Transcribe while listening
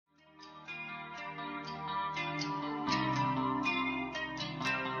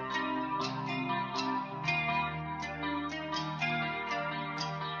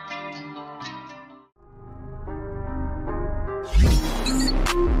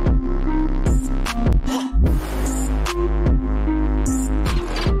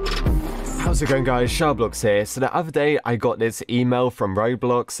How's it going, guys? SharkBlox here. So the other day I got this email from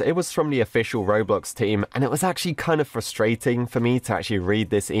Roblox. It was from the official Roblox team, and it was actually kind of frustrating for me to actually read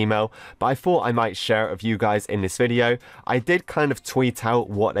this email, but I thought I might share it with you guys in this video. I did kind of tweet out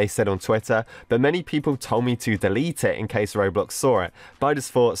what they said on Twitter, but many people told me to delete it in case Roblox saw it, but I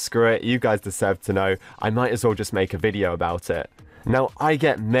just thought, screw it, you guys deserve to know. I might as well just make a video about it. Now, I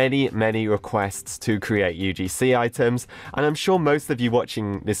get many requests to create UGC items, and I'm sure most of you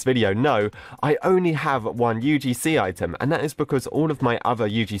watching this video know I only have one UGC item, and that is because all of my other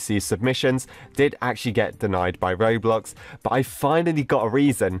UGC submissions did actually get denied by Roblox, but I finally got a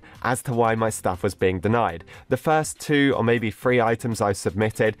reason as to why my stuff was being denied. The first 2 or maybe 3 items I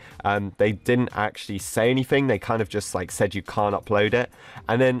submitted, they didn't actually say anything. They kind of just like said you can't upload it,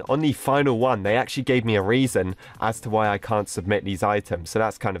 and then on the final one they actually gave me a reason as to why I can't submit these items, so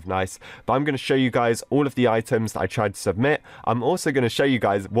that's kind of nice. But I'm going to show you guys all of the items that I tried to submit. I'm also going to show you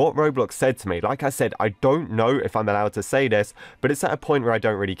guys what Roblox said to me. Like I said, I don't know if I'm allowed to say this, but it's at a point where I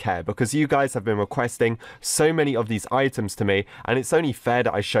don't really care because you guys have been requesting so many of these items to me, and it's only fair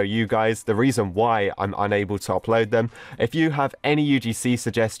that I show you guys the reason why I'm unable to upload them. If you have any UGC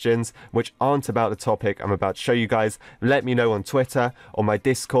suggestions which aren't about the topic I'm about to show you guys, let me know on Twitter, on my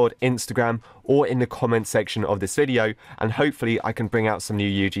Discord, Instagram, or in the comment section of this video, and hopefully I can bring out some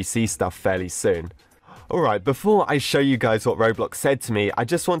new UGC stuff fairly soon. Alright, before I show you guys what Roblox said to me, I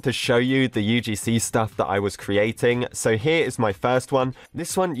just want to show you the UGC stuff that I was creating. So here is my first one.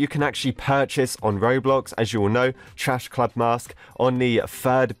 This one you can actually purchase on Roblox, as you all know, Trash Club Mask, on the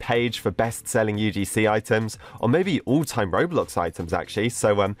 3rd page for best-selling UGC items, or maybe all-time Roblox items actually.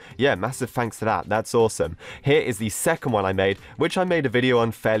 So yeah, massive thanks to that. That's awesome. Here is the second one I made, which I made a video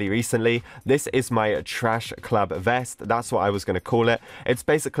on fairly recently. This is my Trash Club vest. That's what I was going to call it. It's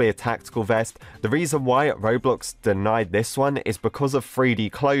basically a tactical vest. The reason why Roblox denied this one is because of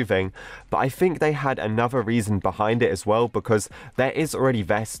 3D clothing, but I think they had another reason behind it as well, because there is already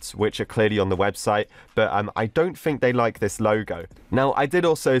vests which are clearly on the website, but I don't think they like this logo. Now, I did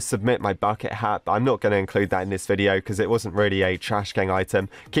also submit my bucket hat, but I'm not going to include that in this video because it wasn't really a Trash Gang item.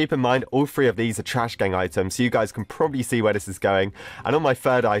 Keep in mind, all 3 of these are Trash Gang items, so you guys can probably see where this is going. And on my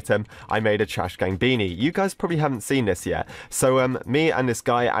 3rd item, I made a Trash Gang beanie. You guys probably haven't seen this yet. So me and this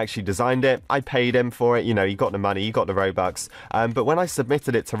guy actually designed it. I paid him for it. You know, he got the money, he got the Robux. But when I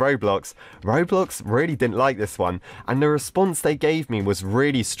submitted it to Roblox, Roblox really didn't like this one. And the response they gave me was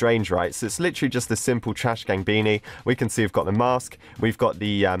really strange, right? So it's literally just a simple Trash Gang beanie. We can see we've got the mask, we've got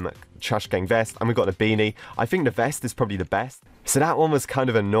the Trash Gang vest, and we've got the beanie. I think the vest is probably the best. So that one was kind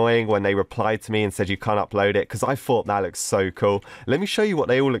of annoying when they replied to me and said you can't upload it, because I thought that looks so cool. Let me show you what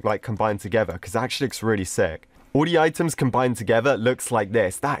they all look like combined together, because it actually looks really sick. All the items combined together looks like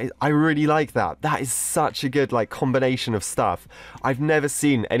this. I really like that. That is such a good like combination of stuff. I've never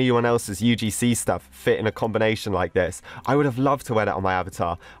seen anyone else's UGC stuff fit in a combination like this. I would have loved to wear that on my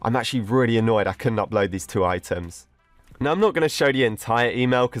avatar. I'm actually really annoyed I couldn't upload these 2 items. Now, I'm not going to show the entire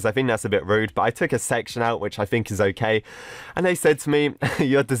email because I think that's a bit rude, but I took a section out which I think is okay. And they said to me,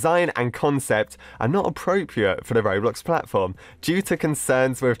 your design and concept are not appropriate for the Roblox platform due to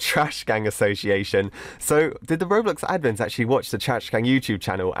concerns with Trash Gang Association. So did the Roblox admins actually watch the Trash Gang YouTube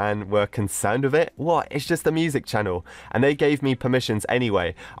channel and were concerned with it? What? It's just a music channel. And they gave me permissions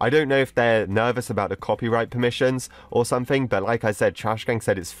anyway. I don't know if they're nervous about the copyright permissions or something, but like I said, Trash Gang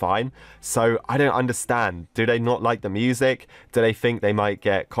said it's fine. So I don't understand. Do they not like the music? Do they think they might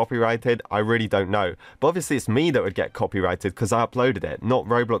get copyrighted? I really don't know. But obviously it's me that would get copyrighted because I uploaded it, not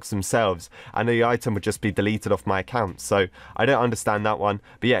Roblox themselves, and the item would just be deleted off my account. So I don't understand that one.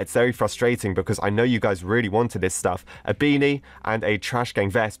 But yeah, it's very frustrating because I know you guys really wanted this stuff. A beanie and a Trash Gang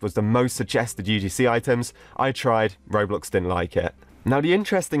vest was the most suggested UGC items. I tried, Roblox didn't like it. Now, the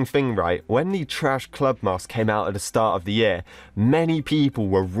interesting thing, right, when the Trash Club Mask came out at the start of the year, many people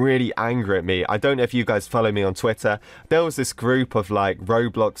were really angry at me. I don't know if you guys follow me on Twitter. There was this group of like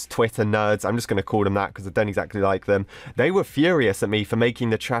Roblox Twitter nerds. I'm just going to call them that because I don't exactly like them. They were furious at me for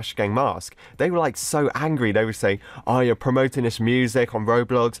making the Trash Gang mask. They were like so angry. They were saying, oh, you're promoting this music on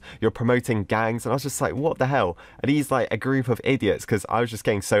Roblox. You're promoting gangs. And I was just like, what the hell? Are these like a group of idiots? Because I was just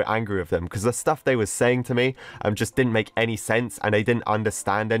getting so angry with them because the stuff they were saying to me just didn't make any sense, and they didn't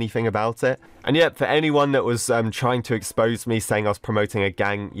understand anything about it. And yet, for anyone that was trying to expose me saying I was promoting a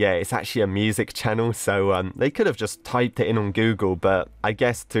gang, yeah, it's actually a music channel, so they could have just typed it in on Google, but I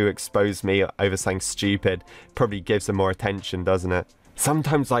guess to expose me over something stupid probably gives them more attention, doesn't it?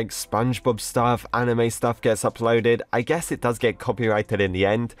 Sometimes like SpongeBob stuff, anime stuff gets uploaded. I guess it does get copyrighted in the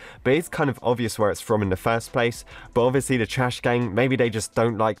end, but it's kind of obvious where it's from in the first place. But obviously the Trash Gang, maybe they just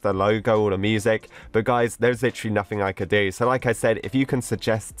don't like the logo or the music. But guys, there's literally nothing I could do. So like I said, if you can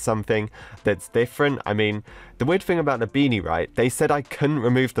suggest something that's different, I mean, the weird thing about the beanie, right? They said I couldn't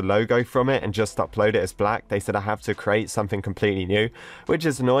remove the logo from it and just upload it as black. They said I have to create something completely new, which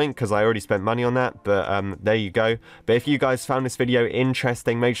is annoying because I already spent money on that. But there you go. But if you guys found this video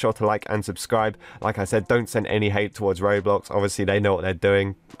interesting, make sure to like and subscribe. Like I said, don't send any hate towards Roblox. Obviously, they know what they're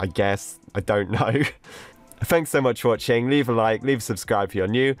doing, I guess. I don't know. Thanks so much for watching. Leave a like, leave a subscribe if you're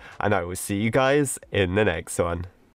new, and I will see you guys in the next one.